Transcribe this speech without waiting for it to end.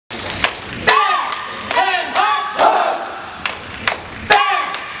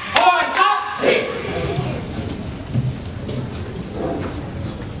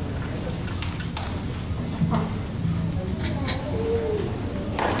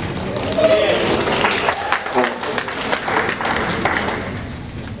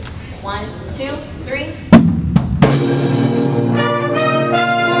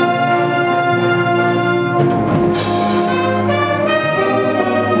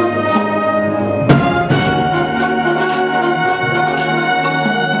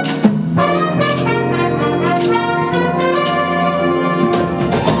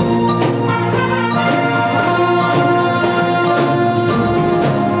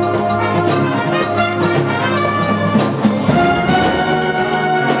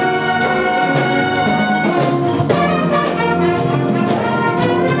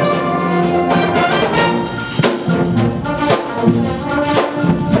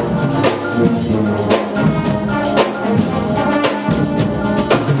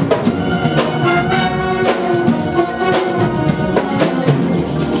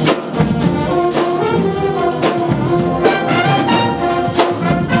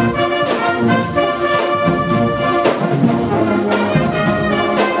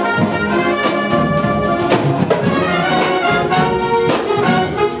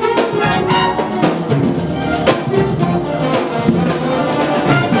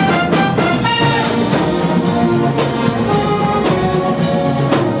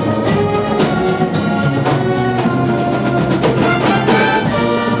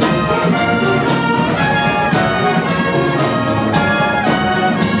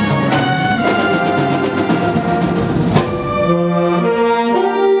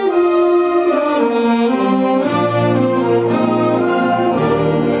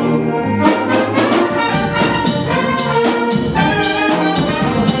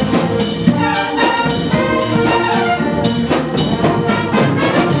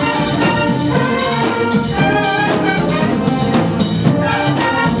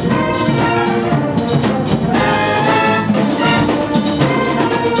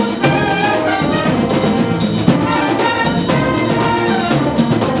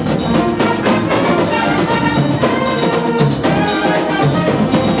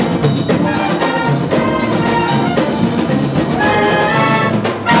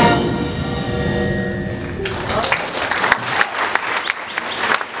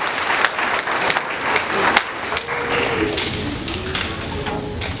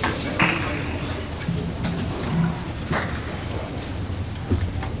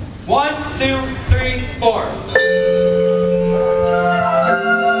1, 2, 3, 4.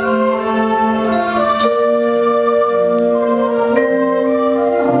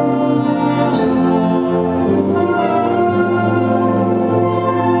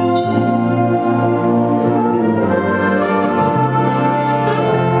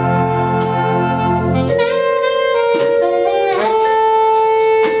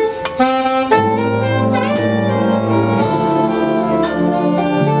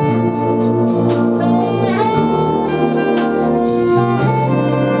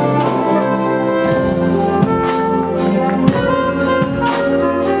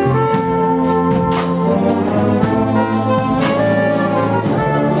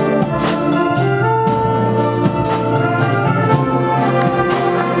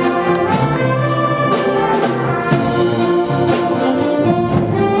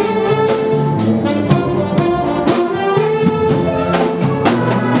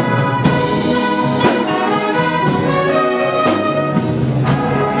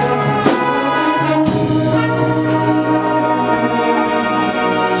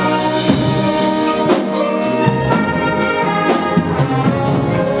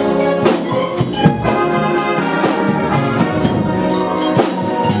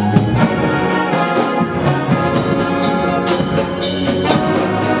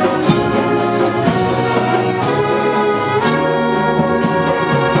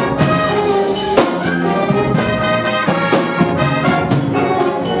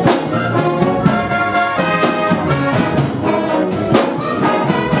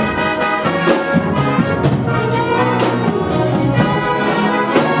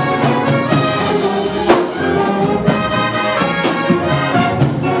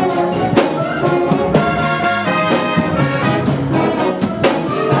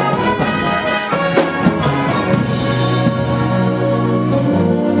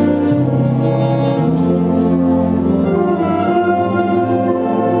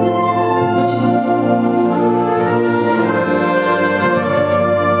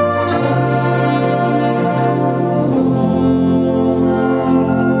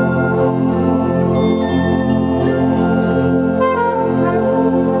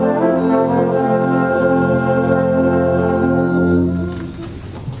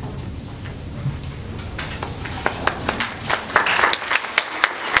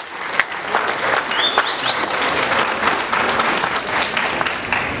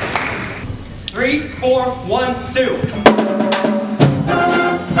 Three, 4, 1, 2.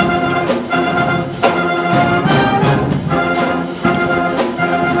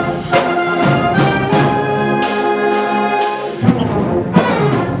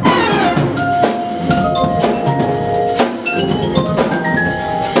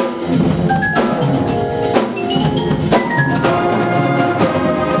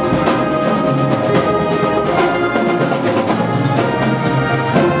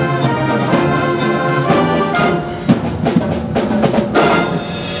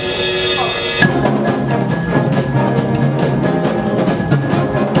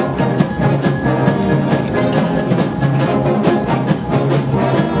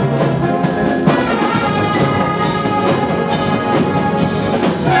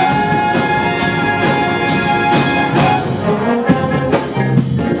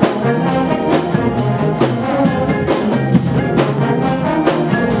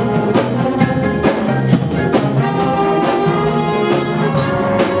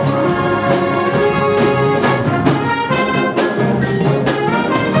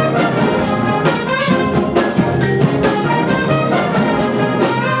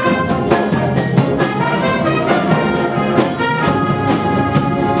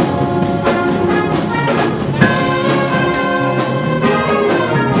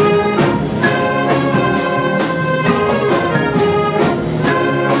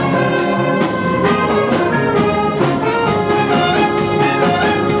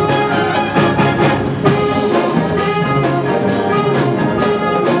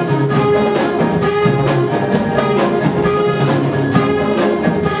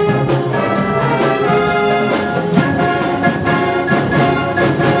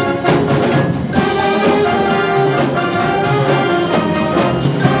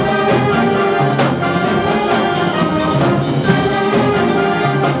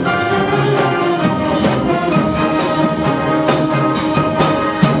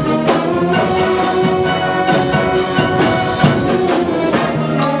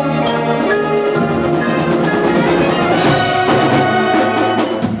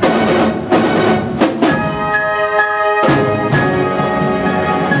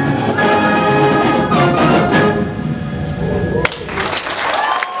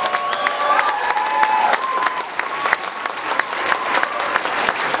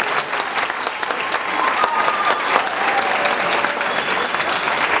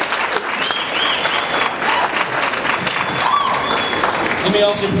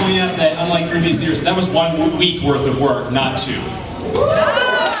 should point out that unlike previous years, that was 1 week worth of work, not 2.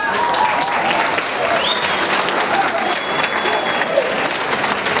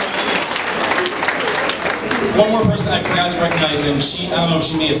 One more person I forgot to recognize, and I don't know if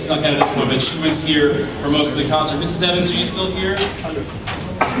she may have snuck out of this one, but she was here for most of the concert. Mrs. Evans, are you still here?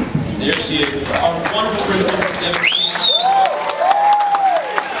 There she is. Our wonderful principal, Mrs. Evans.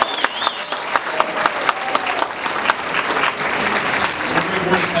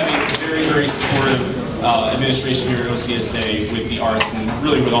 Having a very, very supportive administration here at OCSA with the arts and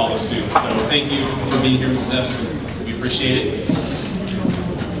really with all the students. So thank you for being here, Mrs. Evans. We appreciate it.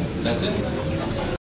 That's it.